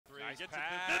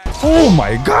Oh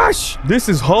my gosh! This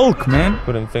is Hulk, man.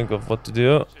 Couldn't think of what to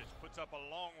do.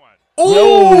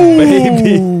 Oh,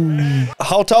 baby.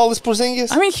 How tall is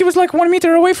Porzingis? I mean, he was like 1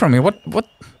 meter away from me. What?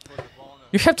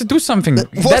 You have to do something.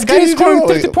 What That guy is scoring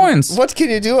 30 points. What can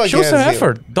you do against Show some him?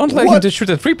 effort. Don't let him just shoot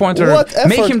a three-pointer.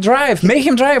 Make him drive. Make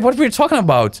him drive. What we're talking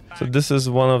about. So this is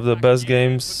one of the best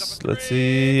games. Let's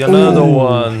see another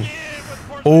one.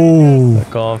 Oh, The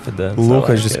confidence.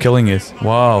 Luka is just killing it.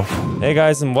 Wow. Hey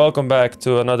guys, and welcome back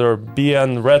to another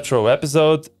BN Retro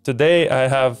episode. Today I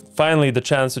have finally the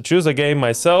chance to choose a game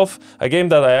myself, a game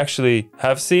that I actually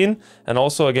have seen, and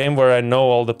also a game where I know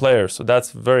all the players. So that's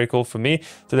very cool for me.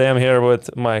 Today I'm here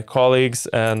with my colleagues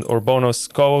and Urbono's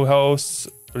co-hosts,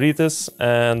 Rytis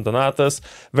and Donatas.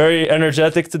 Very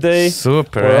energetic today.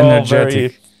 Super We're all energetic.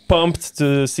 very pumped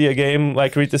to see a game,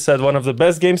 like Rytis said, one of the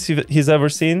best games he's ever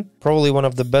seen. Probably one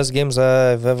of the best games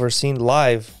I've ever seen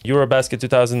live. EuroBasket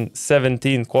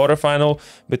 2017 quarter-final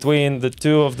between the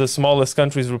two of the smallest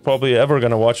countries we're probably ever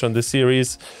going to watch on this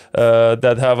series,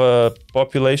 that have a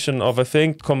population of, I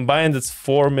think, combined it's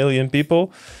 4 million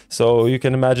people. So you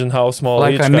can imagine how small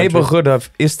Like each a country. neighborhood of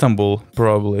Istanbul,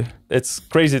 probably. It's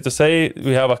crazy to say.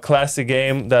 We have a classic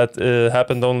game that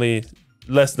happened only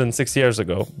less than 6 years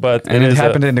ago, but And it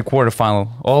happened in the quarterfinal.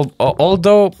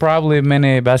 Although probably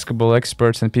many basketball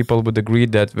experts and people would agree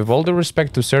that, with all the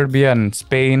respect to Serbia and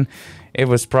Spain, it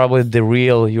was probably the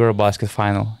real EuroBasket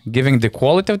final. Giving the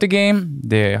quality of the game,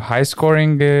 the high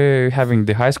scoring, having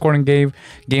the high scoring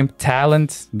game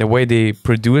talent, the way they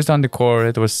produced on the court,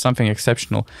 it was something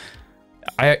exceptional.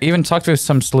 I even talked with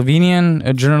some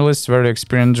Slovenian journalists, very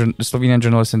experienced Slovenian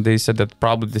journalists, and they said that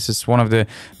probably this is one of the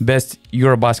best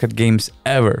EuroBasket games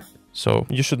ever. So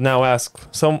you should now ask,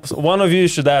 one of you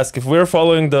should ask, if we're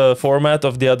following the format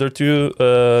of the other two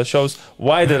shows,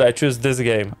 why did I choose this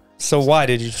game? So why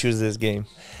did you choose this game?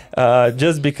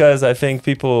 Just because I think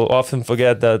people often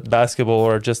forget that basketball,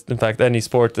 or just in fact any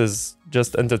sport, is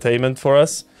just entertainment for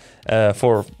us,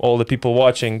 for all the people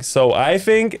watching. So I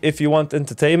think if you want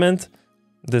entertainment,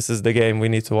 this is the game we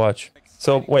need to watch.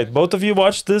 So wait, both of you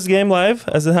watched this game live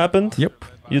as it happened? yep.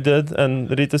 You did, and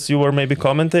Rytis, you were maybe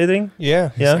commentating?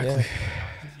 Yeah. Yeah?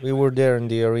 We were there in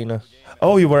the arena.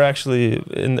 Oh, you were actually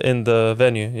in the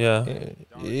venue, yeah.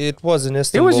 It was in It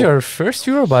Istanbul. was your first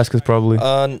EuroBasket, probably.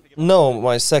 No,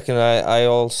 my second. I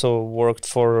also worked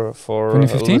for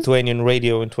 2015? Lithuanian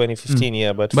radio in 2015.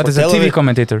 Yeah, but But for as a TV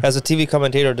commentator. As a TV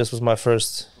commentator, this was my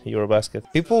first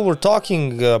EuroBasket. People were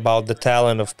talking about the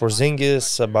talent of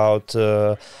Porzingis, about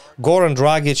Goran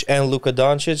Dragic and Luka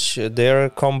Doncic, their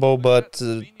combo, but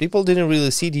people didn't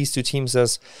really see these two teams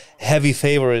as heavy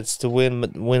favorites to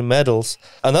win medals.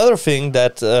 Another thing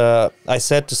that I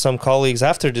said to some colleagues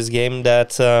after this game,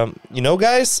 that you know,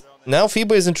 guys, now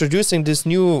FIBA is introducing this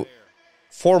new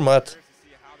format,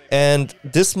 and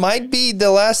this might be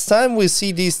the last time we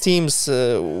see these teams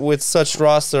with such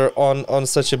roster on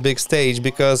such a big stage,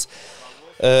 because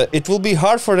it will be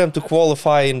hard for them to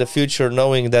qualify in the future,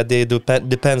 knowing that they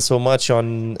depend so much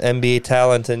on NBA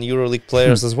talent and EuroLeague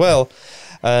players as well.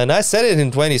 And I said it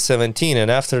in 2017, and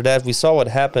after that we saw what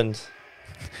happened.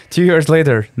 2 years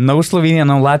later, no Slovenia,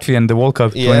 no Latvia in the World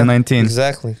Cup 2019.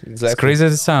 Exactly. As crazy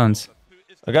as it sounds.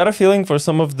 I got a feeling for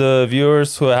some of the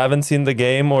viewers who haven't seen the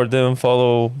game or didn't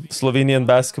follow Slovenian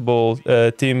basketball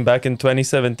team back in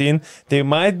 2017, they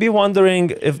might be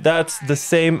wondering if that's the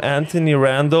same Anthony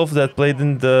Randolph that played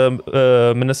in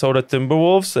the Minnesota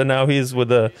Timberwolves, and now he's with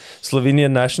the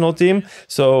Slovenian national team.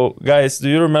 So, guys, do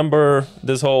you remember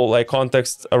this whole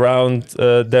context around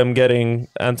them getting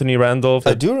Anthony Randolph?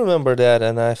 I do remember that,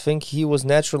 and I think he was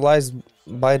naturalized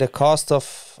by the cost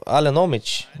of Alen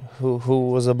Omic,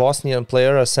 who was a Bosnian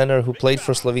player, a center who played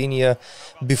for Slovenia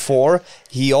before.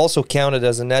 He also counted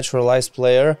as a naturalized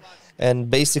player, and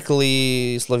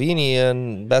basically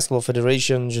Slovenian Basketball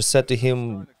Federation just said to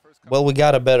him, well, we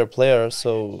got a better player,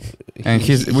 so... And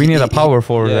we need a power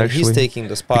forward, actually. He's taking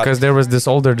the spot. Because there was this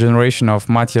older generation of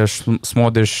Matias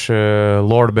Smodic,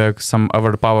 Lordbeck, some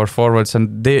other power forwards,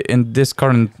 and in this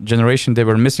current generation, they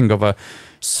were missing of a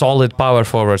solid power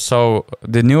forward. So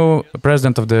the new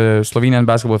president of the Slovenian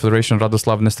Basketball Federation,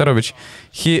 Radoslav Nesterovic,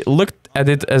 he looked at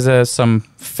it as some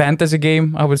fantasy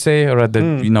game, I would say, or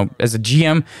as a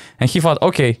GM, and he thought,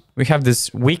 okay, we have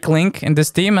this weak link in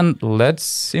this team, and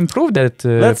let's improve that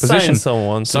let's position. Sign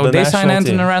someone. So they signed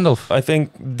Anthony Randolph. I think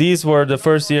these were the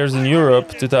first years in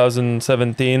Europe,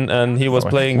 2017, and he was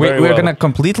playing very well. We're gonna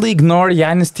completely ignore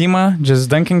Giannis Tima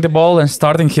just dunking the ball and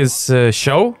starting his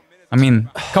show. I mean,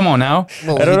 come on now. I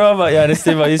don't know about Giannis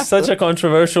Tima. He's such a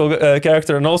controversial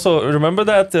character. And also, remember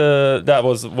that that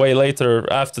was way later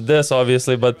after this,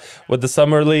 obviously, but with the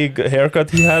summer league haircut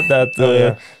he had,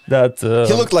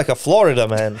 he looked like a Florida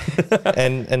man,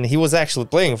 and he was actually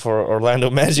playing for Orlando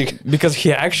Magic Because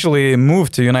he actually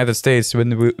moved to United States when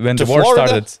the war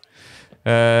Florida?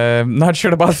 started. Not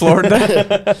sure about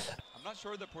Florida.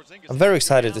 I'm very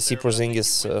excited to see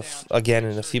Porzingis again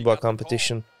in the FIBA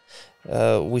competition.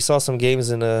 We saw some games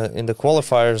in the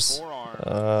qualifiers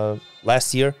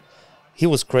last year. He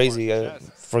was crazy.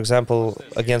 For example,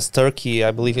 against Turkey,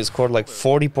 I believe he scored like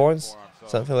 40 points,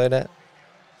 something like that.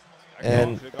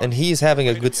 And he's having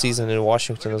a good season in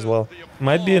Washington as well.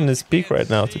 might be in his peak right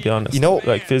now, to be honest. You know,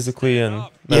 like physically and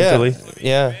mentally.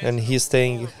 Yeah, and he's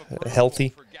staying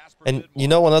healthy. And you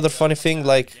know, another funny thing,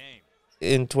 like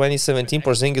in 2017,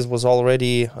 Porzingis was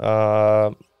already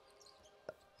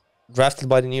drafted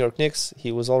by the New York Knicks.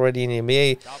 He was already in the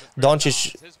NBA.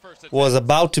 Doncic was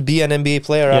about to be an NBA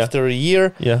player after a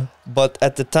year. Yeah. But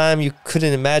at the time, you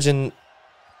couldn't imagine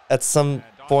at some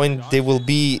point they will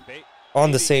be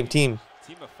on the same team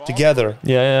together.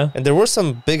 Yeah. And there were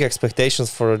some big expectations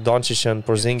for Doncic and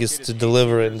Porzingis to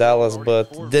deliver in Dallas,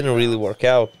 but it didn't really work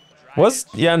out. Was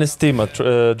Giannis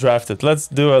Tima drafted? Let's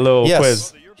do a little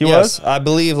quiz. He Yes, I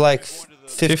believe like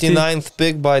 59th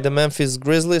pick by the Memphis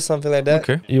Grizzlies, something like that.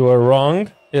 Okay. You were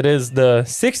wrong. It is the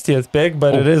 60th pick,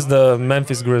 but it is the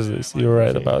Memphis Grizzlies. You're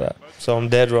right about that. So I'm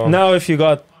dead wrong. Now, if you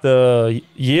got the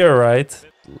year right,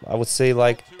 I would say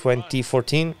like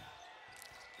 2014.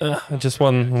 just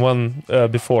one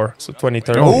before, so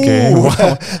 2013. Okay. Ooh, Wow.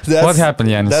 that's- What happened,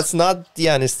 Giannis? That's not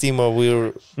Giannis Timo we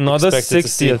were Not the expected to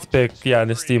see. 60th pick,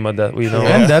 Giannis Tima that we know.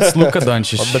 And that's Luka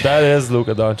Doncic. But that is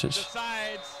Luka Doncic.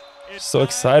 So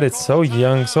excited, so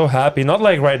young, so happy. Not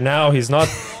like right now. He's not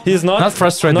Not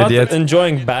frustrated not yet.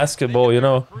 enjoying basketball, you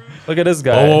know. Look at this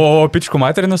guy. Oh, pičku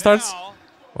materinu starts?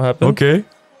 What happened? Okay.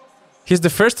 He's the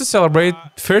first to celebrate,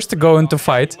 first to go into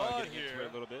fight.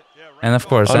 And of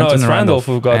course, Oh, no, Anthony it's Randolph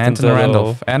who got into the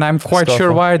Randolph. And I'm quite sure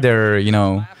scuffle. why they're,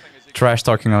 trash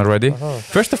talking already.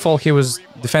 First of all, he was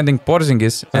defending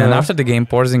Porzingis, and after the game,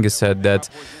 Porzingis said that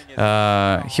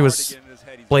he was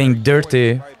playing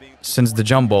dirty since the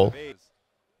jump ball.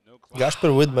 Gasper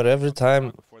Widmer, every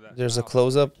time there's a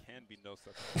close-up,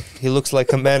 he looks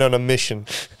like a man on a mission.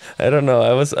 I don't know.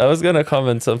 I was gonna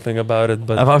comment something about it,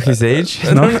 but About his age?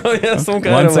 I don't know. Yeah, some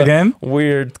kind Once of a again?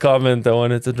 weird comment I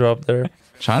wanted to drop there.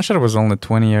 Chancellor was only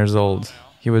 20 years old.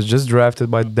 He was just drafted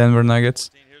by the Denver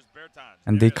Nuggets,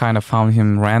 and they kind of found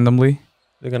him randomly.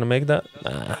 They're gonna make that?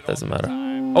 Nah, doesn't matter.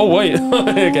 Oh wait,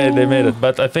 okay, they made it,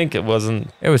 but I think it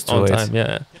wasn't It was too on late. time.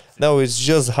 Yeah. No, it's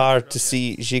just hard to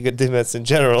see Giga Dimets in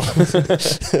general.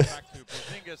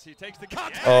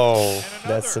 Oh,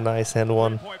 that's a nice hand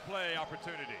one.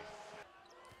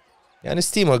 Giannis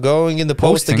Timo going in the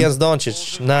post Posting. against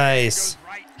Doncic. Nice.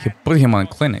 He put him on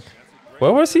clinic.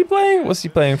 Where was he playing? Was he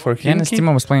playing for Giannis Khimki?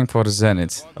 Timo was playing for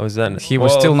Zenit. Oh, then He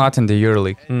was still not in the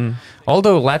EuroLeague. Mm.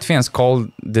 Although Latvians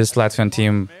called this Latvian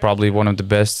team probably one of the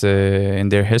best in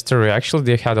their history. Actually,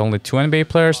 they had only 2 NBA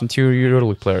players and 2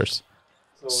 EuroLeague players.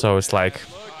 So it's like,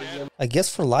 I guess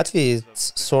for Latvia,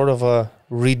 it's sort of a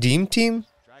redeemed team.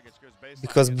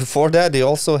 Because before that, they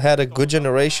also had a good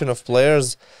generation of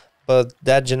players. But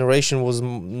that generation was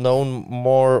known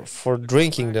more for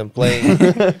drinking than playing.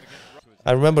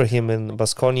 I remember him in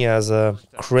Baskonia as a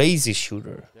crazy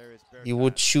shooter. He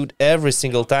would shoot every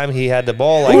single time he had the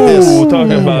ball like Ooh, this.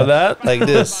 talking about that. Like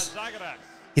this.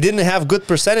 He didn't have good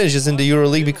percentages in the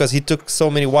EuroLeague because he took so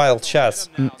many wild shots.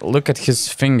 look at his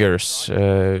fingers.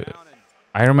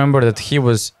 I remember that he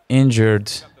was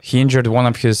injured. He injured one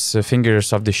of his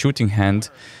fingers of the shooting hand,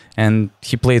 and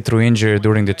he played through injury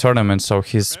during the tournament, so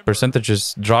his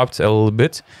percentages dropped a little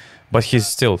bit, but he's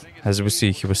still, as we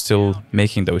see, he was still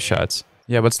making those shots.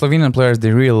 Yeah, but Slovenian players,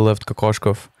 they really loved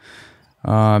Kokoškov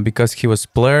because he was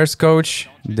players coach.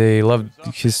 They loved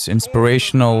his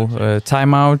inspirational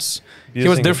timeouts. He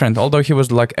was different. Although he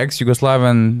was like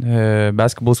ex-Yugoslavian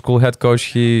basketball school head coach,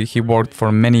 he worked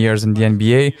for many years in the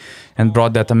NBA and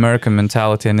brought that American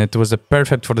mentality, and it was a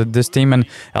perfect for this team. And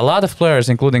a lot of players,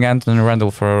 including Anthony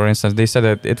Randolph, for instance, they said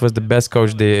that it was the best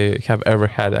coach they have ever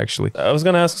had, actually. I was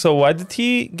gonna ask. So why did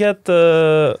he get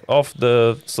off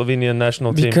the Slovenian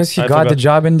national team? Because he I got the forgot.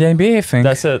 job in the NBA, I think.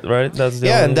 That's it, right? That's the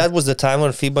Yeah, only- and that was the time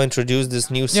when FIBA introduced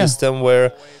this new system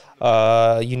where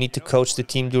you need to coach the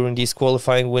team during these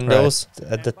qualifying windows.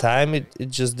 At the time, it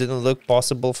just didn't look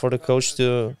possible for the coach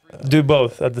to do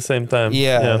both at the same time.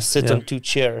 sit on 2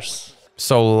 chairs.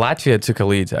 So Latvia took a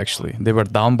lead, actually. They were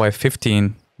down by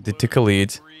 15. They took a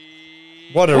lead.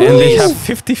 Water And they release. have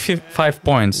 55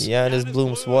 points. Giannis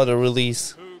Bloom's water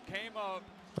release.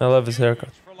 I love his haircut,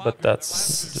 but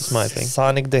that's just my thing.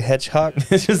 Sonic the Hedgehog.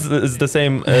 It's the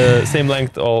same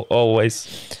length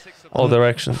always, all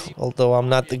directions. Although I'm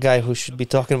not the guy who should be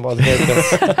talking about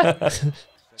haircuts.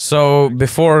 So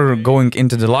before going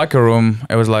into the locker room,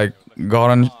 I was like,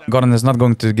 Goran is not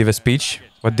going to give a speech,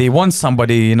 but they want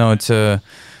somebody, you know, to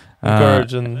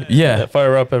Encourage and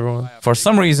fire up everyone. For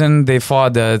some reason, they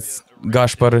thought that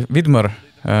Gaspar Vidmar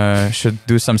should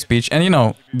do some speech. And, you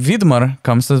know, Vidmar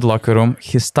comes to the locker room.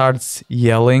 He starts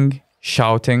yelling,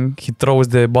 shouting. He throws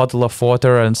the bottle of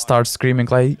water and starts screaming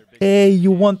like, hey,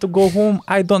 you want to go home?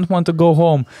 I don't want to go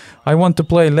home. I want to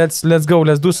play. Let's go.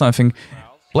 Let's do something.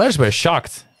 Players were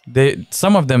shocked.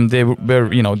 Some of them, they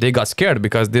were, you know, they got scared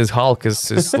because this Hulk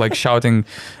is like shouting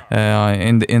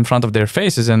in front of their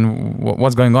faces. And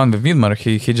what's going on with Vidmar?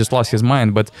 He just lost his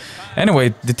mind. But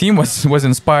anyway, the team was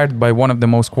inspired by one of the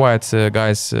most quiet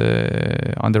guys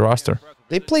on the roster.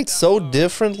 They played so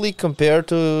differently compared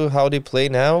to how they play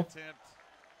now.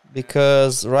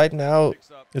 Because right now,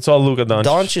 it's all Luka Doncic.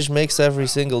 Doncic makes every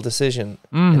single decision.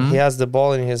 And he has the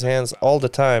ball in his hands all the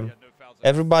time.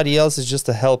 Everybody else is just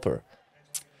a helper.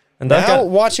 And now,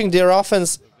 watching their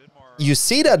offense, you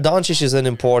see that Doncic is an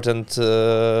important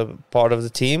part of the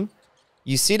team.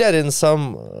 You see that in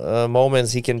some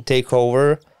moments he can take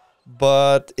over,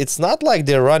 but it's not like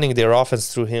they're running their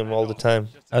offense through him all the time.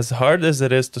 As hard as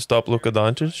it is to stop Luka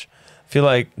Doncic, I feel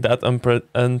like that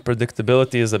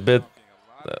unpredictability is a bit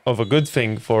of a good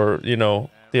thing for, you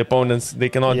know, the opponents. They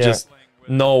cannot just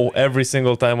know every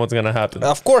single time what's going to happen.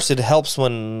 Of course, it helps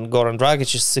when Goran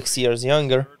Dragic is 6 years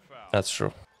younger. That's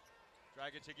true.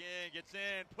 Dragic again gets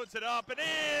in, puts it up and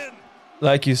in.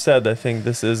 Like you said, I think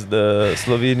this is the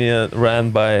Slovenia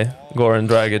ran by Goran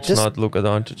Dragic, not Luka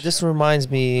Doncic. This reminds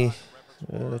me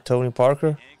Tony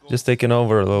Parker. Just taking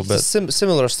over a little bit.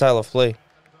 Similar style of play.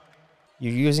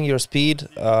 You're using your speed.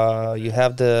 You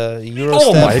have the Euro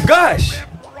Oh step. my gosh!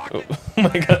 Oh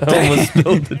my god, I almost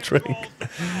spilled the drink.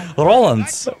 Roland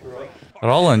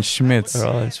Schmitz.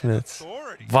 Roland Schmitz.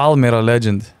 Valmiera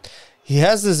legend. He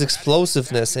has this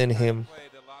explosiveness in him.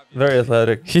 Very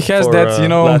athletic. He has that, you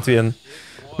know, Latvian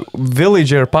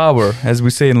villager power, as we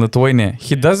say in Lithuania.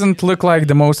 He doesn't look like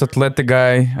the most athletic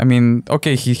guy. I mean,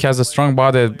 okay, he has a strong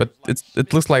body, but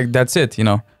it looks like that's it, you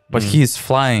know. But he's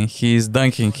flying, he's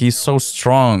dunking, he's so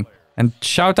strong. And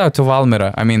shout out to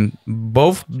Valmiera. I mean,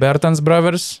 both Bertans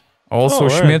brothers, also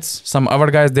Schmitz, some other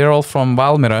guys, they're all from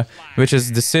Valmiera, which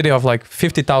is the city of like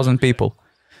 50,000 people.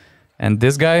 And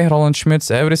this guy, Roland Schmitz,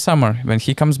 every summer, when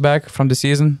he comes back from the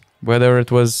season, whether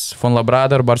it was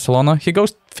Fuenlabrada or Barcelona, he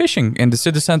goes fishing in the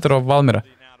city center of Valmiera.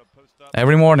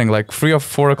 Every morning, like 3 or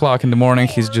 4 o'clock in the morning,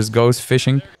 he just goes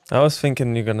fishing. I was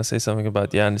thinking you're going to say something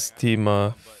about Jan's team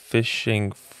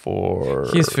fishing for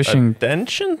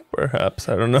attention, perhaps.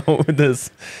 I don't know who it is.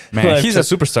 Man, he's a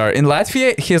superstar. In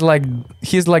Latvia,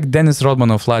 he's like Dennis Rodman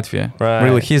of Latvia. Right.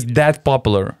 Really, he's that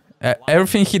popular.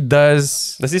 Everything he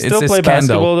does, he still play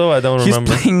basketball though? I don't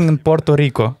remember. He's playing in Puerto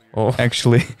Rico,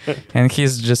 actually. And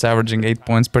he's just averaging 8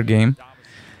 points per game.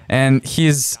 And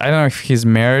I don't know if he's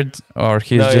married or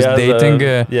he's dating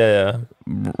a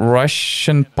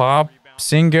Russian pop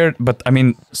singer, but I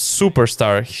mean,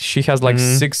 superstar. She has like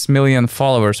 6 million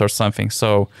followers or something.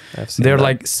 So they're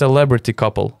like celebrity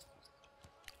couple.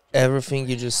 Everything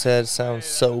you just said sounds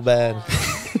so bad.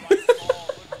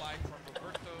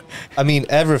 I mean,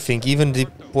 everything, even the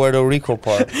Puerto Rico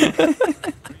part.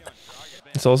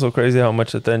 It's also crazy how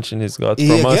much attention he's got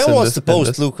from us. He again wants to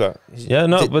post Luka. Yeah,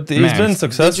 no, but he's been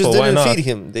successful. Why not?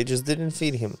 They just didn't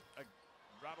feed him.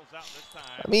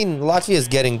 I mean, Latvia is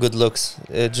getting good looks.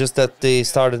 Just that they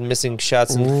started missing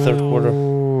shots in the third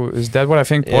quarter. Is that what I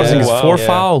think? Porzingis,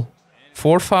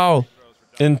 four foul.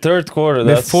 In third quarter,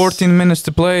 with 14 minutes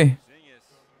to play.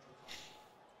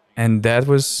 And that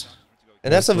was...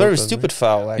 And that's a very stupid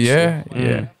foul, actually.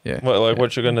 Yeah. Well,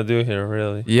 what you're gonna do here,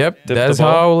 really? Yep, that's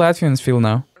how Latvians feel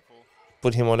now.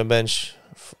 Put him on the bench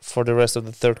for the rest of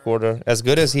the third quarter. As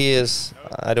good as he is,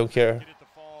 I don't care.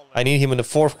 I need him in the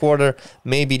fourth quarter.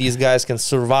 Maybe these guys can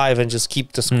survive and just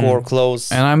keep the score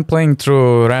close. And I'm playing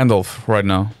through Randolph right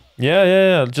now.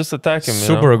 Yeah. Just attack him.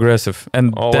 Super aggressive.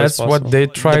 And that's what they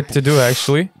tried to do,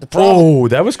 actually.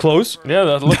 That was close. Yeah,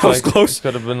 that looked like close.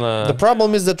 Could have been. The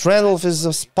problem is that Randolph is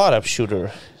a spot-up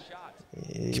shooter.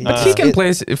 But he can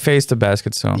play face the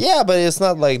basket, so... Yeah, but it's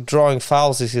not like drawing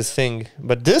fouls is his thing.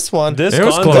 But this one...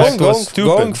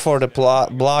 Going for the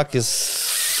block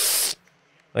is...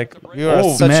 Like, you're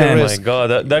at such a risk. My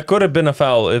God. That could have been a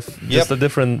foul if just a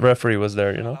different referee was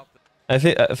there, you know? I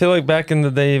feel like back in the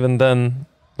day, even then...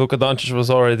 Luka Doncic was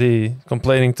already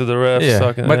complaining to the refs.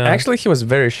 Yeah, but yeah. actually he was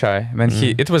very shy when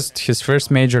it was his first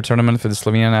major tournament for the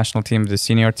Slovenian national team, the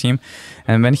senior team,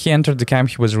 and when he entered the camp,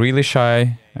 he was really shy.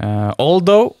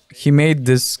 Although he made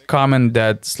this comment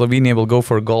that Slovenia will go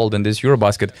for gold in this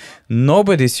EuroBasket,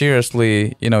 nobody seriously,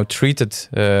 treated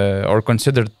or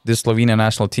considered this Slovenian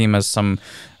national team as some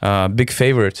big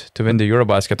favorite to win the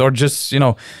EuroBasket, or just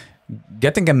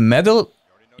getting a medal.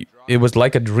 It was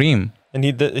like a dream. And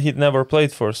he'd never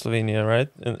played for Slovenia, right?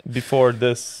 Before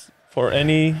this, for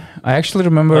any. I actually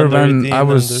remember when I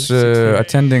was under 16.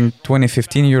 attending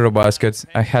 2015 EuroBasket,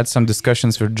 I had some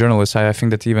discussions with journalists. I think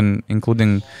that even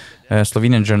including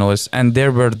Slovenian journalists, and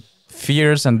there were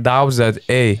fears and doubts that,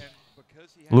 hey,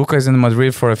 Luka is in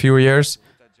Madrid for a few years.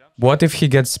 What if he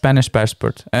gets Spanish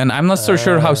passport? And I'm not so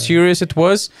sure how serious it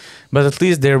was, but at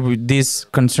least there were these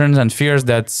concerns and fears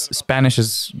that Spanish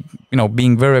is,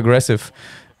 being very aggressive.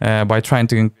 By trying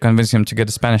to convince him to get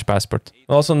a Spanish passport.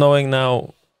 Also knowing now,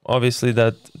 obviously,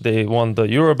 that they won the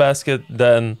EuroBasket,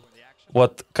 then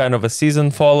what kind of a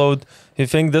season followed. You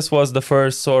think this was the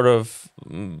first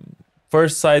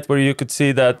site where you could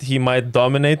see that he might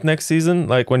dominate next season?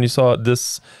 Like when you saw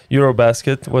this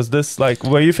EuroBasket, was this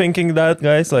were you thinking that,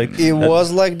 guys? It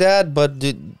was like that, but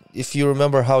if you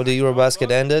remember how the EuroBasket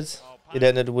ended, it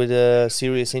ended with a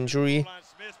serious injury.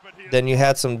 Then you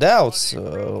had some doubts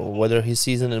whether his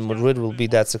season in Madrid will be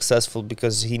that successful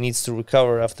because he needs to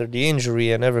recover after the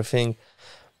injury and everything.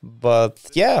 But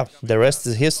yeah, the rest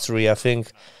is history. I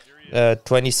think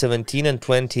 2017 and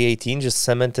 2018 just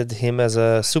cemented him as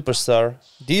a superstar.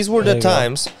 These were the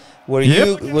times where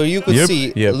you could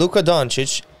see Luka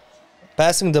Doncic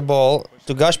passing the ball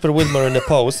to Gasper Widmer in the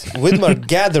post, Widmer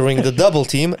gathering the double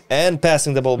team and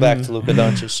passing the ball back to Luka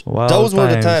Doncic. Those were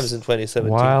the times in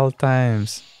 2017. Wild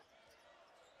times.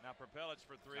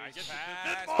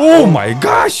 Oh my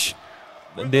gosh!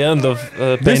 The end of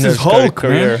This is Painter's Hulk,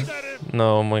 career. man.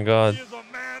 No, oh my God.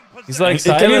 He's like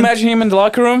Can you silent. imagine him in the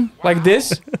locker room like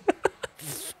this?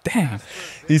 Damn.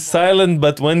 He's silent,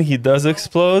 but when he does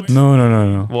explode,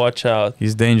 No. watch out.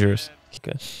 He's dangerous.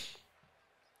 Okay.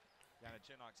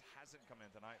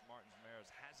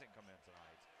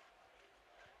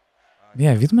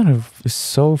 Yeah, Widmer is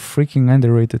so freaking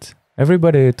underrated.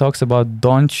 Everybody talks about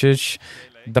Doncic,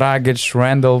 Dragic,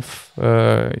 Randolph,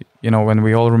 when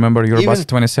we all remember EuroBasket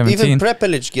 2017. Even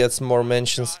Prepelic gets more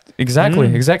mentions.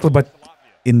 Exactly. But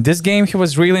in this game, he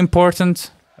was really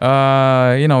important.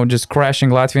 Just crashing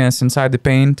Latvians inside the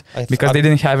paint because they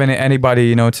didn't have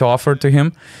anybody, to offer to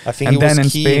him. I think And he was then in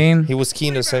key. Spain, He was key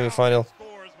in the semifinal.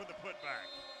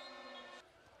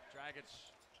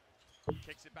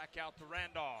 Kicks it back out to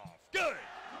Randolph. Good.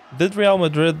 Did Real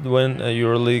Madrid win a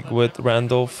EuroLeague with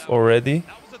Randolph already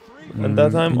at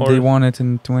that time? Or they won it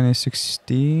in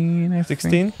 2016, I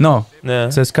 16? think. No, Yeah.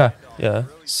 CSKA. Yeah.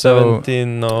 So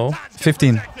 17, no.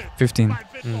 15.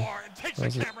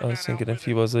 I was thinking if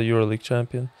he was a EuroLeague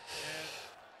champion.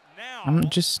 I'm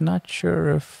just not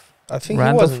sure if I think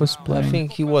Randolph he wasn't. was playing. I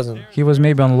think he wasn't. He was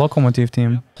maybe on Lokomotiv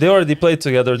team. They already played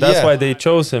together. That's Yeah. why they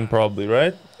chose him, probably,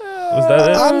 right? Was that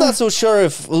it? I'm not so sure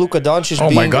if Luka Doncic. Oh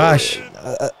my being, gosh.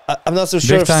 I'm not so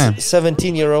sure Big time. if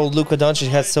 17-year-old Luka Doncic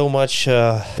had so much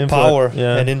power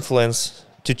yeah. and influence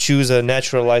to choose a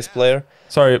naturalized player.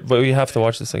 Sorry, but we have to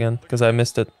watch this again because I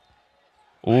missed it.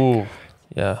 Ooh,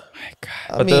 yeah.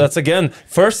 But that's again.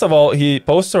 First of all, he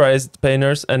posterized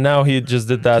painters, and now he just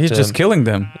did that. He's to just him. killing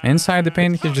them. Inside the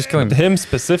paint, he's just killing them. Him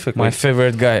specifically. My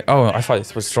favorite guy. Oh, I thought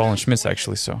it was Roland Schmitz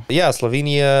actually, so. Yeah,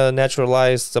 Slovenia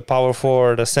naturalized a power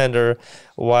forward, a center,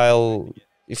 while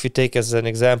if you take as an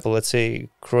example, let's say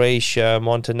Croatia,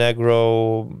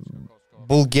 Montenegro,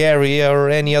 Bulgaria, or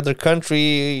any other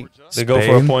country, They go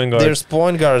for a Spain. point guard. there's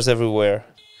point guards everywhere.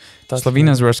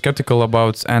 Slovenians were skeptical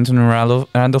about Anthony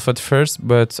Randolph at first,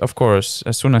 but of course,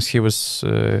 as soon as he was,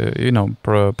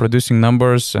 producing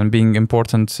numbers and being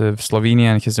important to Slovenia,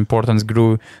 and his importance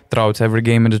grew throughout every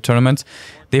game in the tournament,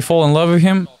 they fall in love with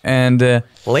him. And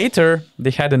later,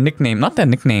 they had a nickname, not a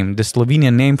nickname, the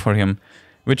Slovenian name for him,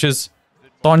 which is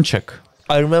Tonček.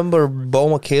 I remember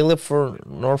Boma Caleb for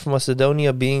North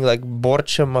Macedonia being like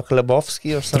Borcha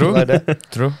Maklebovski or something like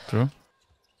that. True.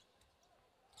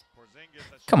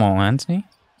 Come on, Anthony.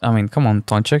 I mean, come on,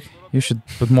 Tonček. You should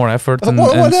put more effort in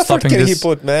What effort stopping can this. he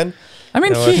put, man? I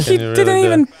mean, Yeah, what he can you didn't really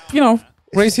even,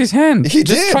 raise his hand. He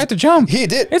just did. tried to jump. He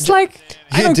did. It's like,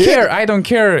 I He don't did. care. I don't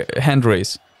care hand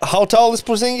raise. How tall is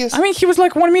Porzingis? I mean, he was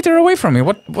like 1 meter away from me.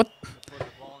 What?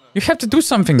 You have to do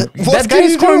something. What That guy can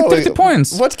is you scoring do? 30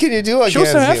 points. What can you do against Show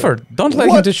some him? effort. Don't let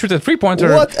him What- just shoot a three-pointer.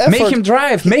 what Make effort? him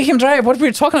drive. Make him drive. What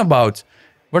we're talking about.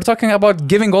 We're talking about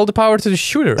giving all the power to the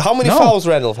shooter. How many No. fouls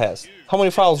Randall has? How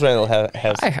many fouls Randall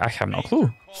has? I have no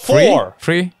clue. Four.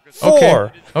 Three?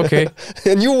 Four. Okay.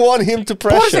 And you want him to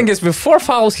pressure. Porzingis, with 4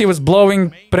 fouls, he was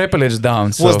blowing Prepelic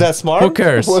down. So Was that smart? Who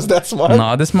cares? Was that smart?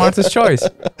 Not the smartest choice.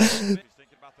 He's thinking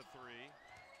about the three.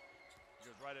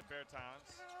 Goes right at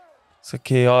Bertans. It's a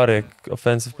chaotic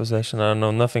offensive possession. I don't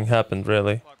know. Nothing happened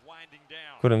really. Clock winding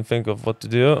down. Couldn't think of what to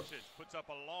do. Puts up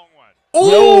a long one.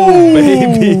 Oh,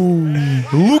 baby.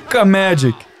 Luka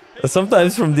magic.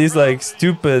 Sometimes from these like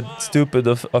stupid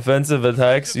offensive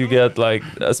attacks, you get like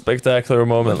a spectacular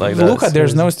moment like that. Luka,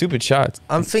 there's no stupid shot.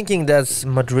 I'm thinking that's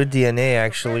Madrid DNA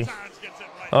actually.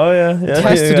 Oh yeah, yeah. He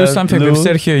has to do something with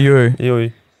Sergio Yui.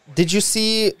 Yui. Did you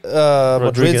see Madrid's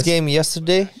Rodriguez. game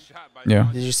yesterday? Yeah.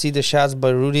 Did you see the shots by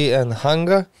Rudy and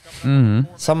Hanga?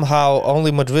 Mm-hmm. Somehow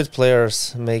only Madrid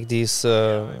players make these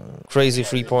crazy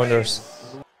three-pointers.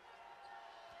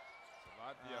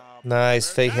 Nice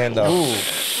fake handoff.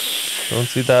 Don't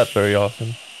see that very often.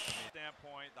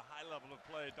 Standpoint, the high level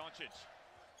of play. Doncic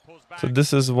pulls back. So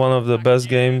this is one of the best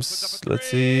games. Let's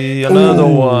see another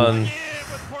one.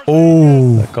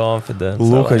 Oh, The confidence. I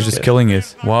Luka like just it. killing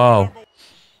it. Wow.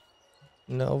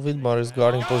 No, Vidmar is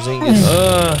guarding Porzingis.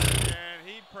 Uh, And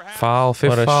he perhaps Foul, fifth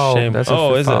What a foul. shame. That's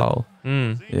Oh, a is fifth it? foul.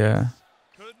 Yeah.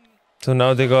 couldn't. so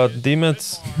now they got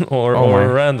Demets or Oh my.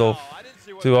 Randolph. I didn't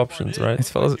see what Two options, right?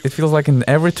 It feels like in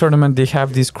every tournament they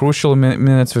have these crucial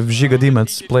minutes with Giga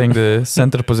Dimets playing the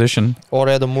center position. Or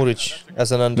Adam Muric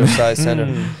as an undersized center.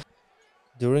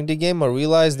 During the game, I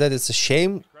realized that it's a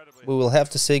shame we will have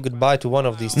to say goodbye to one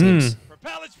of these teams.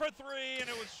 Propellers for three, and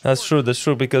it was That's true. That's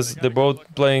true because they're both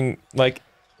playing like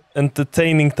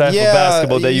entertaining type Yeah, of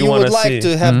basketball that you want would to like see.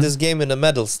 to have Mhm. this game in a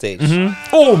medal stage.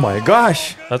 Oh my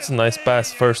gosh! That's a nice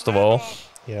pass, first of all.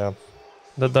 Yeah.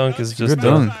 The dunk is just Good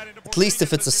dunk. At least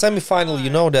if it's a semi-final, you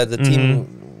know that the team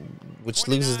which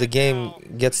loses the game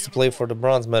gets to play for the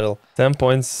bronze medal. 10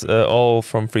 points, all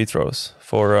from free throws.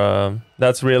 For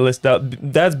that's realistic.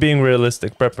 That's being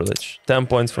realistic. Prepelic, 10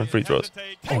 points from free throws.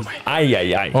 Oh my! Ay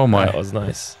ay ay! Oh my. That was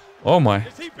nice. Oh my.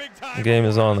 Is he big time? The game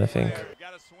is on, I think.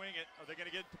 Gotta swing it. Are they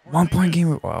gonna get to 1 point Porzingis?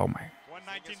 game. Oh my.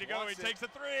 1:19 to go. He takes a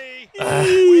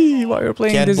three. Why are you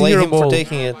playing Can't this blame hero him for ball?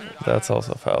 taking it. That's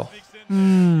also foul.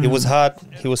 He was hot.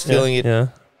 He was feeling it. Yeah.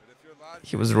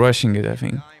 He was rushing it, I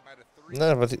think.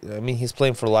 No, but I mean, he's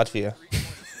playing for Latvia.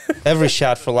 Every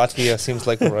shot for Latvia seems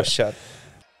like a rush shot.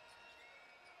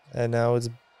 And now it's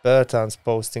Bertans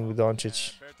posting with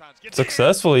Doncic.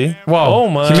 Successfully. Wow. Oh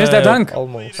my! He missed that dunk.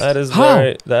 Almost.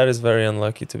 How? That is very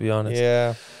unlucky, to be honest.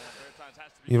 Yeah,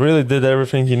 He really did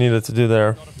everything he needed to do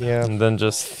there, yeah. and then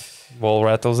just ball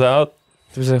rattles out.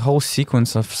 There's a whole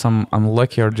sequence of some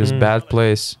unlucky or just Mm. bad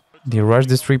plays. They rushed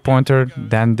this three-pointer,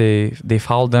 then they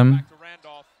fouled them.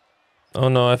 Oh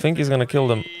no! I think he's gonna kill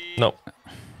them. No.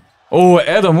 Oh,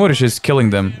 Adam Muric is killing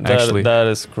them, actually. That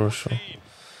is crucial.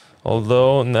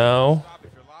 Although now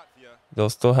they'll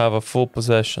still have a full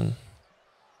possession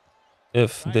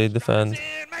if they defend.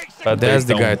 But That's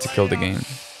they the guy don't. to kill the game.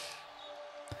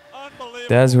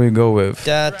 That's who we go with.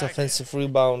 That offensive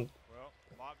rebound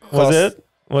Was cost, it?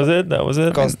 Was it? That was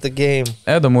it? cost the game.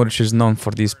 Adam Muric is known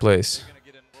for these plays.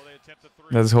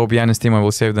 Let's hope Giannis Tima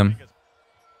will save them.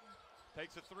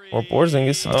 Or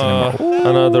Porzingis. Ooh,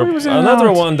 Another he was in and another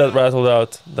out. one that rattled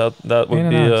out. That would In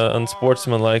be and out.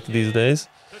 unsportsmanlike these days.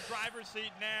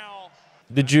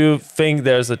 Did you think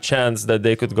there's a chance that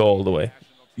they could go all the way?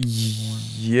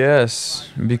 Yes,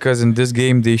 because in this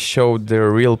game they showed their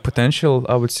real potential.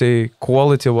 I would say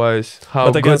quality-wise, how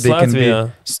But good against they can be.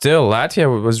 Latvia, Still,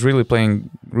 Latvia was really playing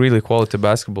really quality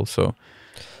basketball. So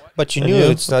But you And knew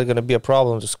you? it's not going to be a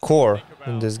problem to score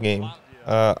in this game.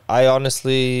 I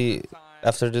honestly,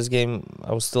 after this game,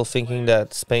 I was still thinking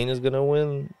that Spain is going to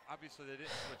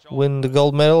win the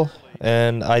gold medal.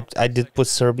 And I did put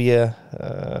Serbia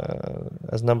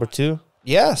as number 2.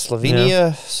 Yeah,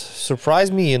 Slovenia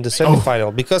surprised me in the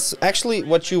semifinal because actually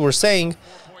what you were saying,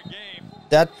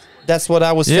 that's what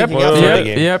I was thinking after the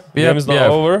game. yep. game's not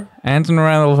over. Anthony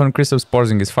Randolph and Kristaps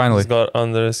Porzingis finally. He's got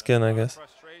under his skin, I guess.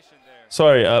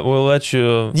 Sorry, we'll let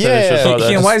you finish Yeah. your thought. He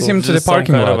That's invites cool. him to the Just some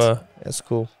parking kind of lot. That's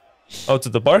cool. to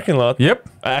the parking lot? Yep.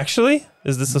 Actually?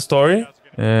 Is this a story?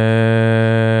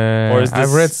 Or is I've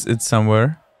this- read it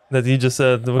somewhere, That you just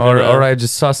said? We're or gonna- I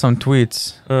just saw some tweets.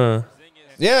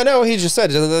 Yeah, no, he just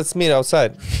said, let's meet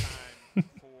outside.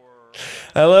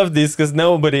 I love these because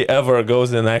nobody ever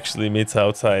goes and actually meets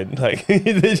outside. Like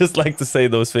they just like to say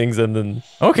those things and then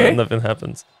Okay, nothing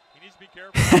happens.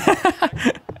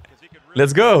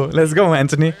 let's go,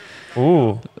 Anthony.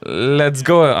 Ooh, Let's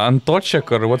go,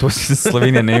 Antoček, or what was his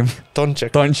Slovenian name?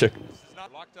 Tonček. Tonček.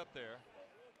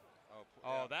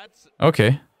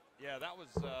 Okay.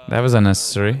 That was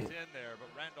unnecessary.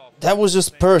 That was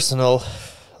just personal,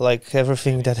 like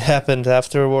everything that happened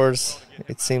afterwards.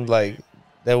 It seemed like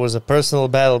there was a personal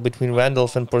battle between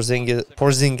Randolph and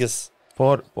Porzingis,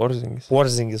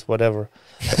 whatever.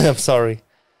 I'm sorry.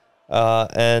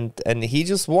 And he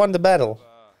just won the battle.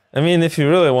 I mean, if you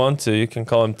really want to, you can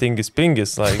call him Tingis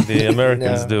Pingis like the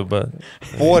Americans do, but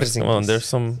Porzingis. come on, there's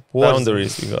some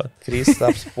boundaries you got.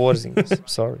 Kristaps Porzingis.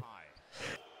 Sorry.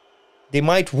 They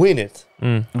might win it.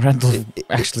 Randolph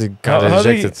actually got How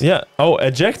ejected. yeah. Oh,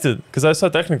 ejected. Because I saw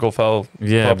technical foul.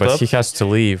 Yeah, popped but up. he has to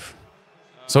leave.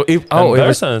 So it was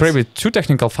Embarrassing. probably 2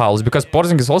 technical fouls because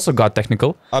Porzingis also got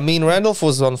technical. I mean, Randolph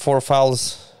was on 4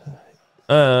 fouls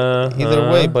either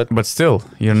way, but But still,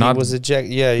 you're he not. was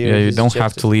ejected. Yeah, Yeah, you don't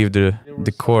have to leave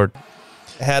the court.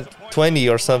 Had 20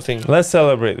 or something. Let's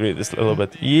celebrate this a little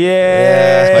bit.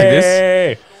 Yeah. Like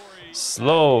this?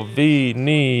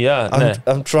 Slovenia.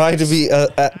 I'm trying to be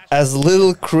as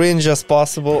little cringe as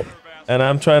possible. And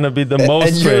I'm trying to be the most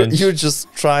And cringe. you're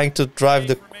just trying to drive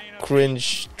the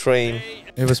cringe train.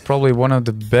 It was probably one of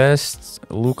the best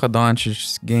Luka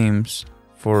Doncic games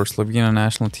for Slovenia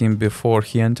national team before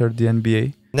he entered the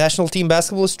NBA. National team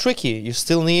basketball is tricky. You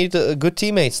still need good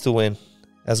teammates to win,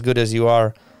 as good as you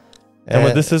are. And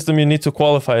with this system, you need to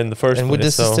qualify in the first place. And with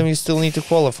this so. system, you still need to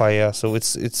qualify. Yeah, so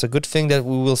it's a good thing that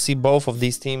we will see both of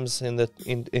these teams in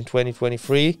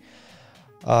 2023,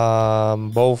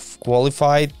 both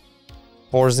qualified.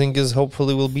 Porzingis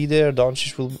hopefully will be there.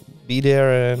 Doncic will be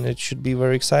there, and it should be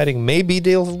very exciting. Maybe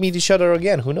they'll meet each other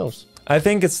again. Who knows? I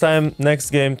think it's time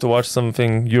next game to watch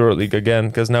something EuroLeague again,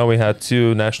 because now we had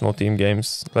 2 national team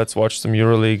games. Let's watch some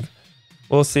EuroLeague.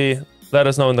 We'll see. Let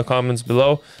us know in the comments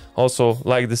below. Also,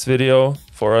 like this video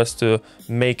for us to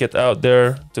make it out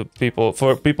there to people,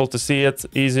 for people to see it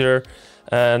easier.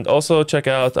 And also check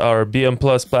out our BM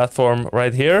Plus platform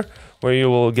right here, where you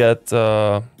will get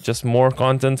just more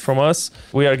content from us.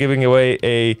 We are giving away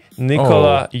a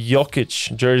Nikola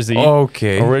Jokic jersey.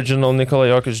 Okay. Original Nikola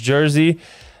Jokic jersey.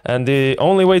 And the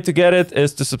only way to get it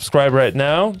is to subscribe right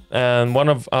now. And one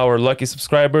of our lucky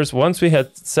subscribers, once we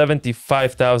had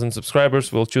 75,000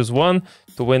 subscribers, we'll choose one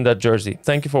to win that jersey.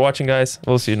 Thank you for watching, guys.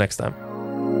 We'll see you next time.